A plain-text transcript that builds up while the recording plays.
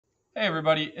Hey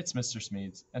everybody, it's Mr.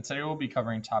 Smedes, and today we'll be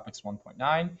covering topics 1.9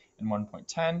 and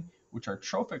 1.10, which are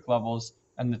trophic levels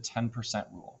and the 10%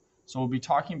 rule. So we'll be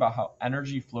talking about how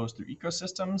energy flows through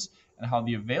ecosystems and how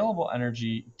the available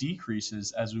energy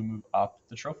decreases as we move up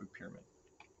the trophic pyramid.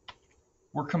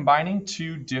 We're combining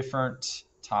two different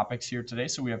topics here today,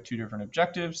 so we have two different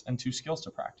objectives and two skills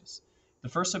to practice. The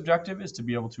first objective is to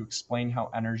be able to explain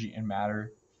how energy and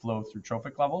matter flow through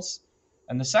trophic levels.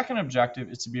 And the second objective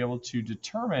is to be able to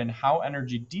determine how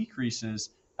energy decreases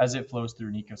as it flows through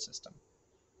an ecosystem.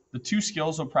 The two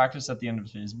skills we'll practice at the end of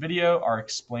today's video are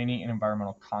explaining an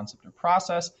environmental concept or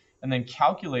process and then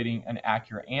calculating an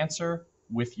accurate answer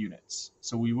with units.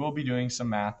 So we will be doing some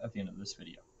math at the end of this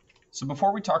video. So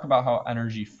before we talk about how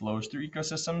energy flows through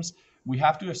ecosystems, we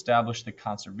have to establish the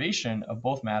conservation of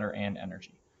both matter and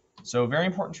energy. So very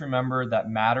important to remember that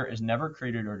matter is never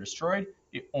created or destroyed,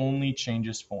 it only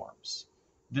changes forms.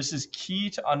 This is key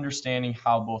to understanding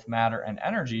how both matter and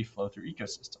energy flow through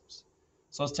ecosystems.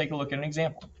 So let's take a look at an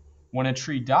example. When a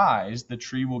tree dies, the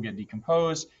tree will get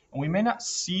decomposed, and we may not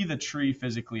see the tree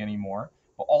physically anymore,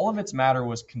 but all of its matter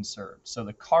was conserved. So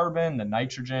the carbon, the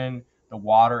nitrogen, the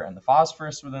water, and the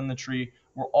phosphorus within the tree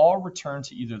were all returned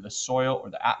to either the soil or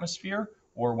the atmosphere,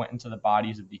 or went into the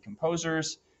bodies of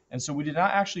decomposers. And so we did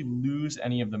not actually lose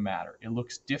any of the matter. It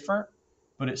looks different,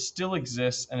 but it still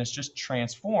exists, and it's just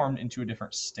transformed into a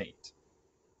different state.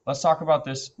 Let's talk about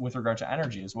this with regard to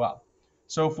energy as well.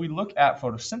 So if we look at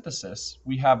photosynthesis,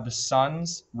 we have the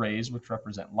sun's rays, which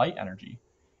represent light energy,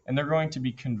 and they're going to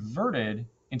be converted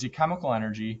into chemical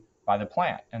energy by the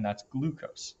plant, and that's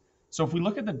glucose. So if we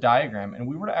look at the diagram and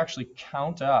we were to actually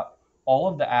count up all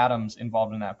of the atoms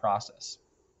involved in that process,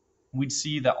 we'd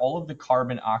see that all of the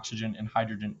carbon, oxygen, and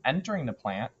hydrogen entering the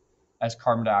plant as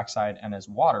carbon dioxide and as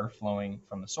water flowing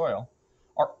from the soil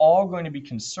are all going to be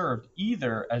conserved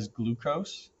either as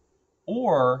glucose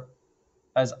or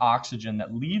as oxygen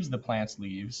that leaves the plant's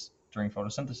leaves during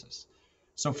photosynthesis.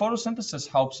 So photosynthesis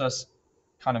helps us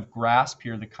kind of grasp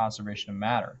here the conservation of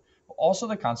matter, but also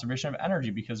the conservation of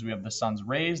energy, because we have the sun's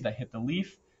rays that hit the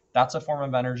leaf. That's a form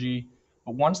of energy.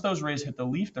 But once those rays hit the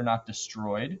leaf, they're not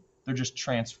destroyed. They're just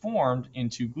transformed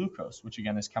into glucose, which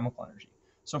again is chemical energy.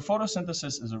 So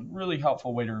photosynthesis is a really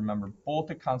helpful way to remember both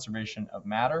the conservation of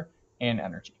matter and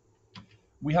energy.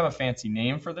 We have a fancy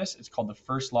name for this. It's called the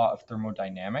first law of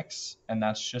thermodynamics, and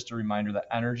that's just a reminder that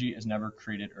energy is never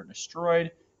created or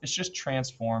destroyed. It's just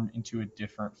transformed into a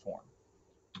different form.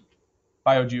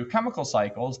 Biogeochemical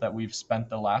cycles that we've spent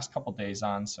the last couple days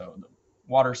on, so the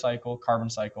water cycle,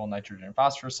 carbon cycle, nitrogen and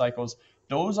phosphorus cycles,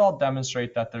 those all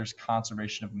demonstrate that there's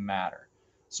conservation of matter.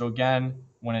 So again,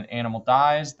 when an animal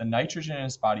dies, the nitrogen in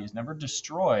its body is never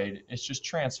destroyed, it's just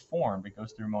transformed. It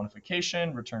goes through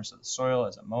ammonification, returns to the soil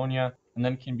as ammonia, and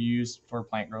then can be used for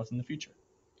plant growth in the future.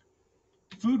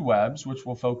 Food webs, which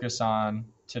we'll focus on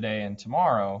today and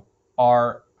tomorrow,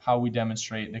 are how we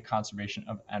demonstrate the conservation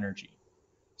of energy.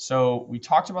 So we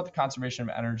talked about the conservation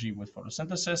of energy with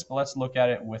photosynthesis, but let's look at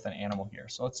it with an animal here.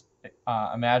 So let's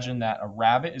imagine that a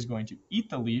rabbit is going to eat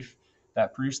the leaf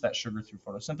that produced that sugar through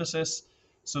photosynthesis.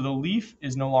 So the leaf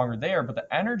is no longer there, but the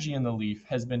energy in the leaf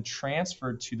has been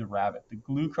transferred to the rabbit. The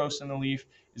glucose in the leaf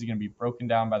is going to be broken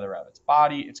down by the rabbit's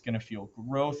body. It's going to fuel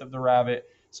growth of the rabbit.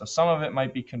 So some of it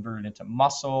might be converted into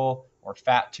muscle or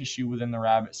fat tissue within the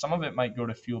rabbit. Some of it might go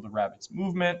to fuel the rabbit's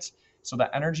movement. So that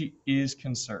energy is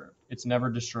conserved. It's never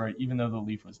destroyed, even though the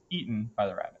leaf was eaten by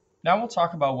the rabbit. Now we'll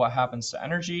talk about what happens to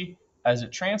energy as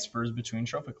it transfers between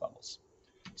trophic levels.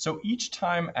 So each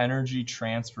time energy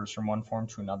transfers from one form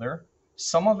to another,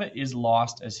 some of it is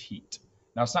lost as heat.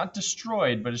 Now it's not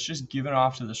destroyed, but it's just given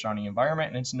off to the surrounding environment,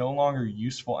 and it's no longer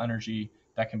useful energy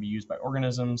that can be used by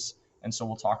organisms. And so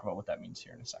we'll talk about what that means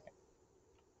here in a second.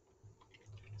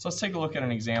 So let's take a look at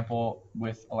an example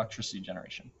with electricity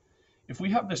generation. If we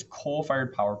have this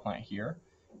coal-fired power plant here,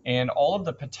 and all of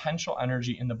the potential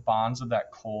energy in the bonds of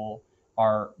that coal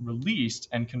are released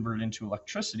and converted into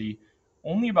electricity,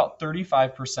 only about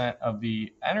 35% of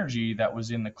the energy that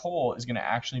was in the coal is going to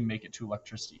actually make it to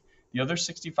electricity. The other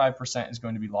 65% is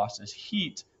going to be lost as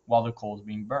heat while the coal is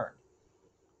being burned.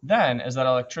 Then, as that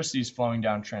electricity is flowing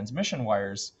down transmission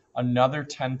wires, another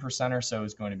 10% or so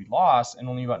is going to be lost, and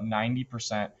only about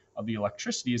 90% of the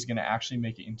electricity is going to actually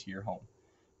make it into your home.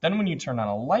 Then when you turn on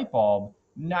a light bulb,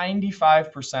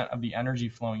 95% of the energy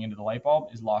flowing into the light bulb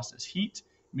is lost as heat,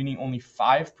 meaning only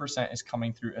 5% is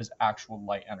coming through as actual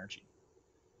light energy.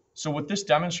 So what this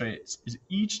demonstrates is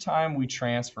each time we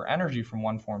transfer energy from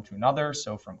one form to another,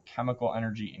 so from chemical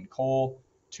energy in coal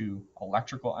to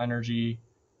electrical energy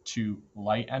to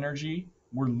light energy,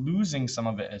 we're losing some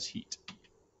of it as heat.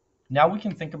 Now we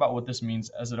can think about what this means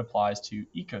as it applies to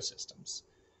ecosystems.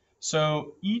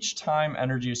 So each time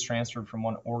energy is transferred from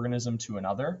one organism to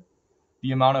another,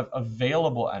 the amount of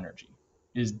available energy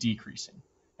is decreasing.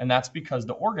 And that's because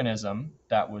the organism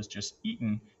that was just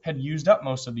eaten had used up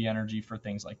most of the energy for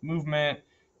things like movement,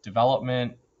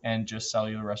 development, and just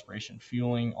cellular respiration,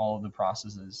 fueling all of the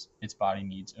processes its body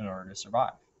needs in order to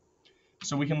survive.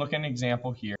 So we can look at an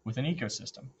example here with an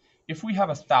ecosystem. If we have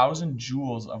 1,000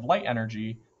 joules of light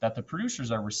energy that the producers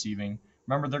are receiving,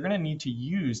 remember they're going to need to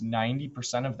use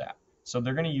 90% of that. So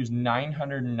they're going to use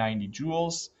 990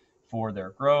 joules for their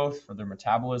growth, for their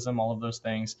metabolism, all of those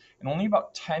things, and only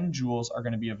about 10 joules are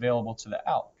going to be available to the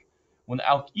elk. When the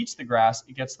elk eats the grass,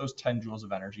 it gets those 10 joules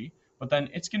of energy, but then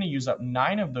it's going to use up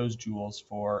 9 of those joules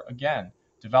for, again,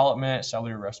 development,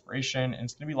 cellular respiration, and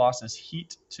it's going to be lost as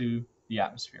heat to the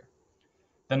atmosphere.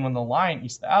 Then when the lion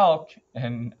eats the elk,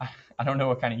 and I don't know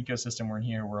what kind of ecosystem we're in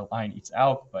here where a lion eats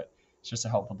elk, but it's just a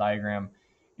helpful diagram,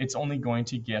 it's only going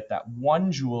to get that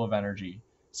 1 joule of energy.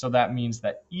 So that means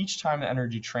that each time the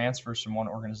energy transfers from one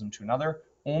organism to another,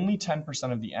 only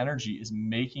 10% of the energy is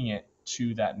making it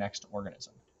to that next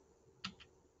organism.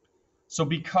 So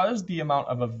because the amount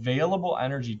of available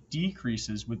energy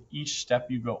decreases with each step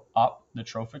you go up the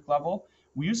trophic level,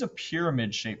 we use a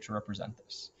pyramid shape to represent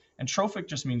this. And trophic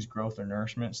just means growth or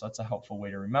nourishment, so that's a helpful way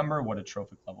to remember what a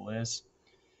trophic level is.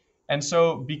 And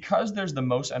so because there's the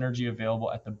most energy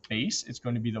available at the base, it's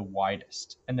going to be the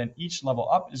widest. And then each level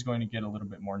up is going to get a little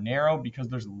bit more narrow because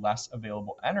there's less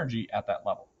available energy at that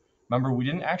level. Remember, we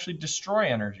didn't actually destroy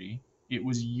energy. It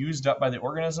was used up by the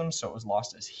organism, so it was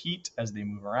lost as heat as they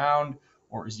move around,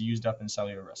 or it was used up in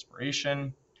cellular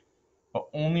respiration. But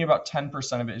only about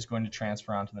 10% of it is going to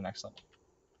transfer on to the next level.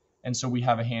 And so we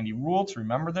have a handy rule to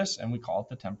remember this, and we call it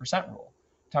the 10% rule.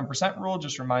 10% rule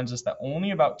just reminds us that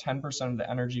only about 10% of the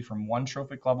energy from one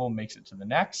trophic level makes it to the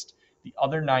next. The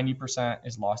other 90%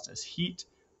 is lost as heat,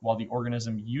 while the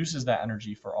organism uses that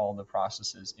energy for all the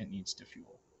processes it needs to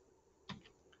fuel.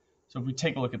 So if we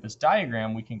take a look at this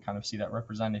diagram, we can kind of see that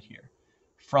represented here.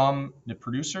 From the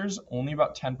producers, only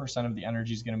about 10% of the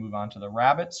energy is going to move on to the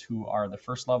rabbits, who are the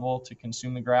first level to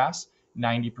consume the grass.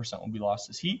 90% will be lost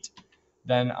as heat.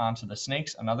 Then onto the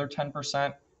snakes, another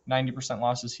 10%, 90%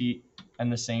 loss as heat,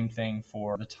 and the same thing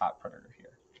for the top predator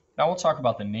here. Now we'll talk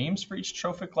about the names for each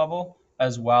trophic level,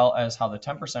 as well as how the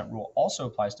 10% rule also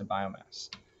applies to biomass.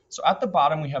 So at the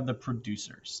bottom, we have the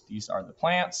producers. These are the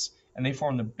plants, and they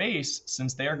form the base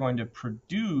since they are going to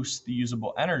produce the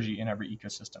usable energy in every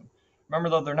ecosystem. Remember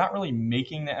though, they're not really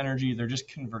making the energy, they're just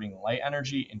converting light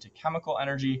energy into chemical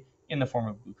energy in the form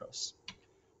of glucose.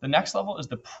 The next level is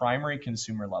the primary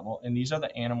consumer level, and these are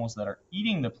the animals that are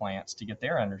eating the plants to get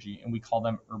their energy, and we call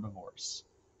them herbivores.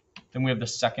 Then we have the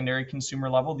secondary consumer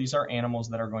level. These are animals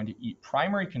that are going to eat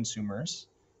primary consumers,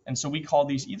 and so we call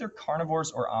these either carnivores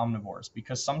or omnivores,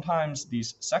 because sometimes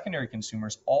these secondary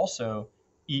consumers also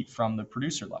eat from the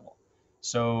producer level.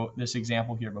 So this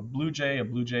example here of a blue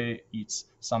jay eats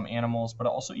some animals, but it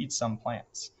also eats some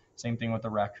plants. Same thing with the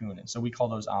raccoon, and so we call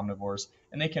those omnivores,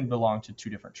 and they can belong to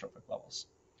 2 different trophic levels.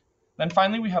 Then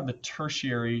finally, we have the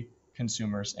tertiary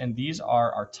consumers, and these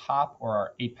are our top or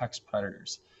our apex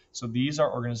predators. So these are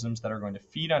organisms that are going to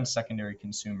feed on secondary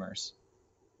consumers.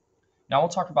 Now we'll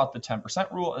talk about the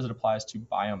 10% rule as it applies to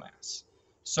biomass.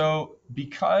 So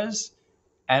because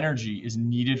energy is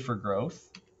needed for growth,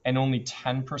 and only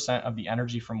 10% of the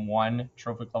energy from one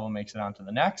trophic level makes it onto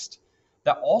the next,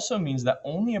 that also means that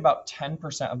only about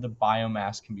 10% of the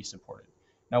biomass can be supported.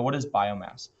 Now, what is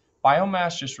biomass?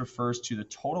 Biomass just refers to the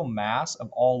total mass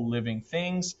of all living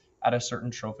things at a certain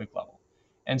trophic level.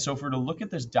 And so if we were to look at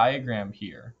this diagram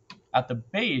here, at the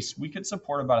base, we could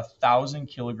support about 1,000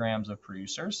 kilograms of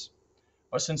producers.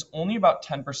 But since only about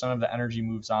 10% of the energy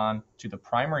moves on to the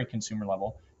primary consumer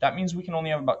level, that means we can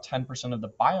only have about 10% of the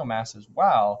biomass as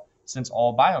well, since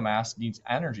all biomass needs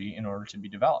energy in order to be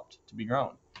developed, to be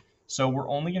grown. So we're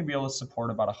only going to be able to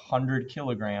support about 100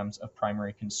 kilograms of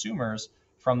primary consumers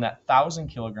from that 1,000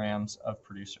 kilograms of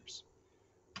producers.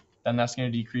 Then that's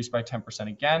going to decrease by 10%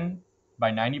 again,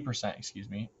 by 90%, excuse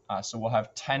me. So we'll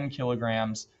have 10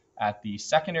 kilograms at the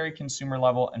secondary consumer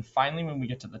level. And finally, when we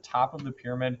get to the top of the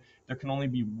pyramid, there can only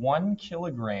be 1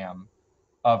 kilogram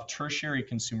of tertiary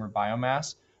consumer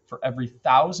biomass for every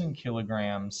 1,000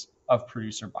 kilograms of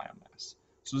producer biomass.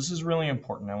 So this is really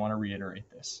important. I want to reiterate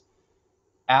this.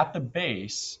 At the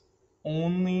base,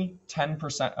 only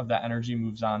 10% of that energy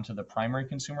moves on to the primary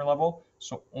consumer level,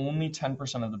 so only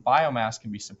 10% of the biomass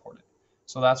can be supported.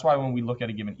 So that's why when we look at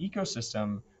a given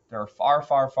ecosystem, there are far,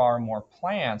 far, far more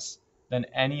plants than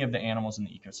any of the animals in the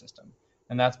ecosystem.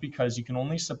 And that's because you can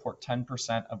only support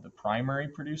 10% of the primary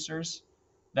producers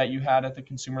that you had at the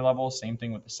consumer level. Same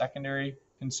thing with the secondary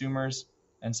consumers.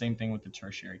 and same thing with the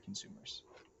tertiary consumers.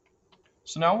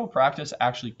 So now we'll practice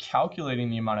actually calculating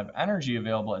the amount of energy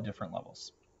available at different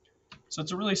levels. So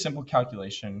it's a really simple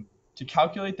calculation. To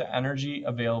calculate the energy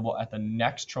available at the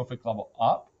next trophic level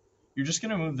up, you're just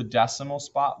going to move the decimal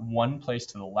spot one place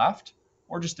to the left,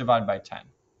 or just divide by 10.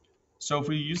 So if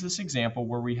we use this example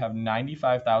where we have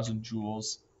 95,000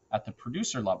 joules at the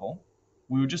producer level,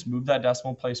 we would just move that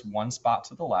decimal place one spot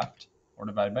to the left, or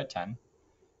divide by 10,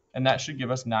 and that should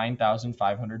give us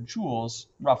 9,500 joules,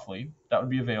 roughly, that would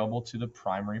be available to the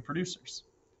primary producers.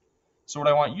 So what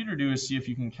I want you to do is see if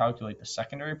you can calculate the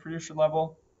secondary producer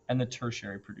level and the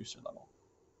tertiary producer level.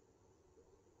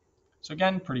 So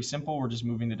again, pretty simple. We're just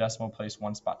moving the decimal place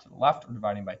one spot to the left or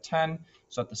dividing by 10.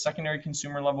 So at the secondary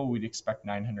consumer level, we'd expect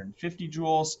 950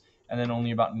 joules and then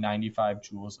only about 95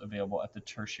 joules available at the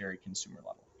tertiary consumer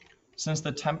level. Since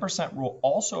the 10% rule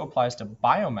also applies to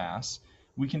biomass,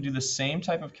 we can do the same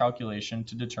type of calculation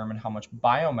to determine how much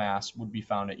biomass would be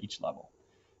found at each level.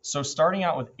 So starting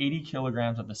out with 80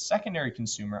 kilograms at the secondary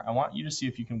consumer, I want you to see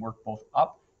if you can work both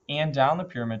up and down the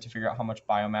pyramid to figure out how much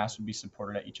biomass would be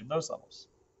supported at each of those levels.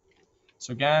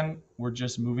 So again, we're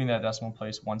just moving that decimal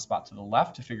place one spot to the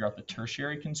left to figure out the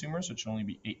tertiary consumers, which would only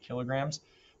be 8 kilograms.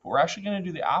 But we're actually going to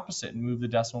do the opposite and move the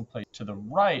decimal place to the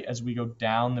right as we go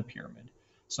down the pyramid.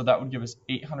 So that would give us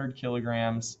 800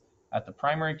 kilograms at the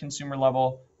primary consumer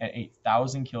level and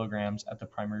 8,000 kilograms at the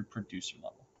primary producer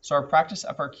level. So our practice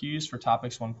FRQs for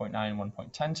topics 1.9 and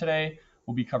 1.10 today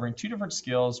will be covering two different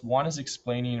skills. One is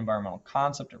explaining an environmental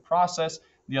concept or process.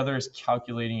 The other is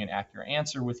calculating an accurate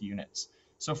answer with units.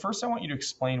 So first I want you to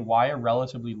explain why a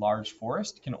relatively large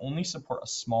forest can only support a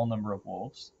small number of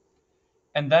wolves.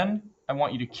 And then I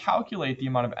want you to calculate the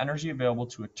amount of energy available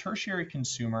to a tertiary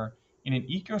consumer in an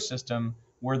ecosystem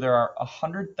where there are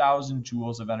 100,000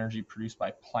 joules of energy produced by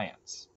plants.